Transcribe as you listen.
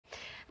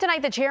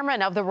Tonight, the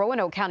chairman of the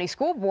Roanoke County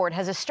School Board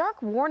has a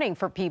stark warning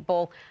for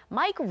people.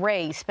 Mike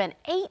Ray spent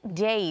 8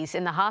 days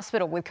in the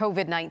hospital with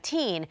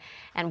COVID-19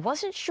 and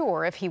wasn't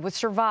sure if he would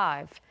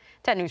survive.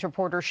 10 News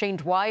reporter Shane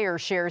Dwyer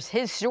shares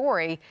his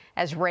story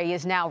as Ray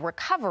is now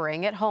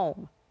recovering at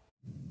home.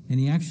 And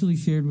he actually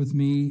shared with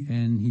me,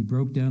 and he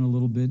broke down a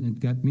little bit, and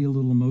it got me a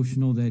little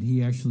emotional that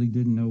he actually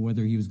didn't know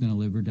whether he was going to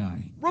live or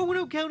die.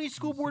 Roanoke County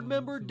School Board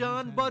member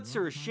Don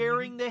Butzer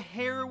sharing the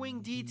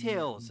harrowing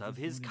details of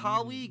his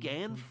colleague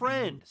and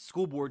friend,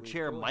 School Board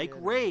Chair Mike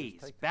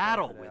Ray's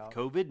battle with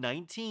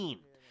COVID-19.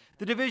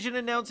 The division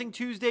announcing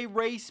Tuesday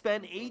Ray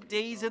spent 8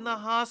 days in the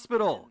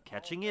hospital,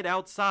 catching it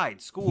outside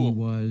school. He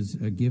was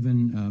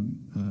given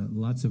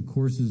lots of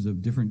courses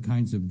of different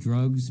kinds of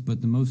drugs,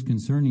 but the most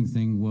concerning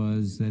thing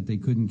was that they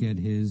couldn't get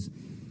his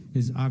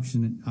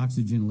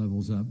oxygen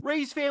levels up.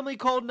 Ray's family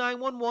called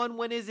 911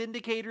 when his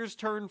indicators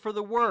turned for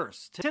the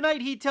worst.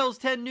 Tonight he tells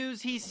 10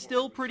 News he's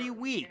still pretty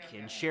weak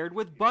and shared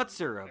with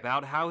Butzer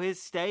about how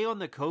his stay on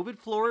the COVID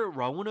floor at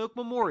Roanoke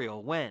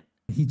Memorial went.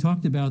 He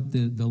talked about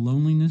the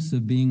loneliness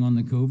of being on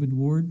the COVID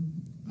ward.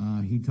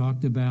 He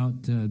talked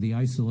about the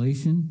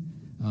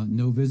isolation,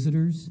 no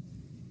visitors.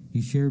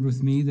 He shared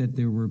with me that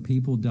there were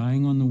people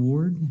dying on the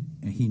ward.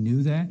 He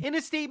knew that. In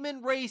a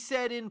statement, Ray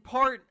said, in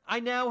part, "I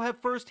now have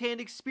firsthand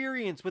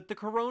experience with the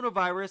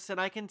coronavirus,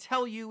 and I can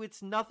tell you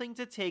it's nothing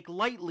to take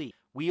lightly.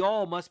 We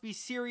all must be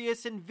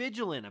serious and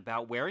vigilant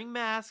about wearing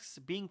masks,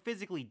 being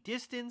physically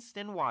distanced,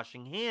 and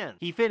washing hands."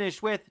 He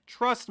finished with,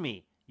 "Trust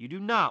me, you do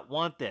not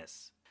want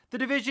this." The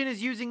division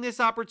is using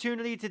this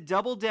opportunity to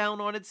double down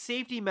on its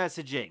safety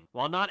messaging.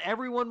 While not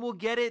everyone will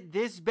get it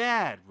this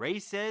bad, Ray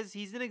says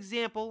he's an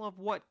example of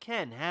what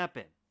can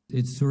happen.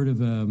 It's sort of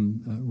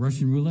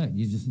Russian roulette.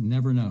 You just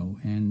never know.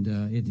 And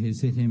it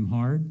has hit him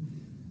hard.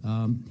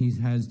 He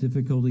has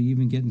difficulty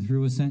even getting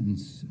through a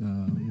sentence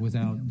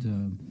without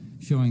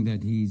showing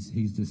that he's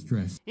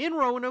distressed. In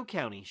Roanoke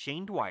County,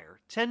 Shane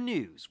Dwyer, 10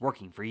 News,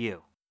 working for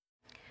you.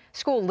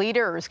 School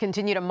leaders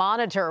continue to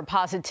monitor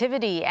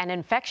positivity and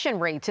infection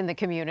rates in the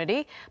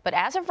community, but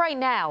as of right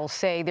now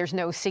say there's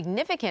no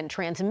significant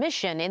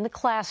transmission in the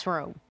classroom.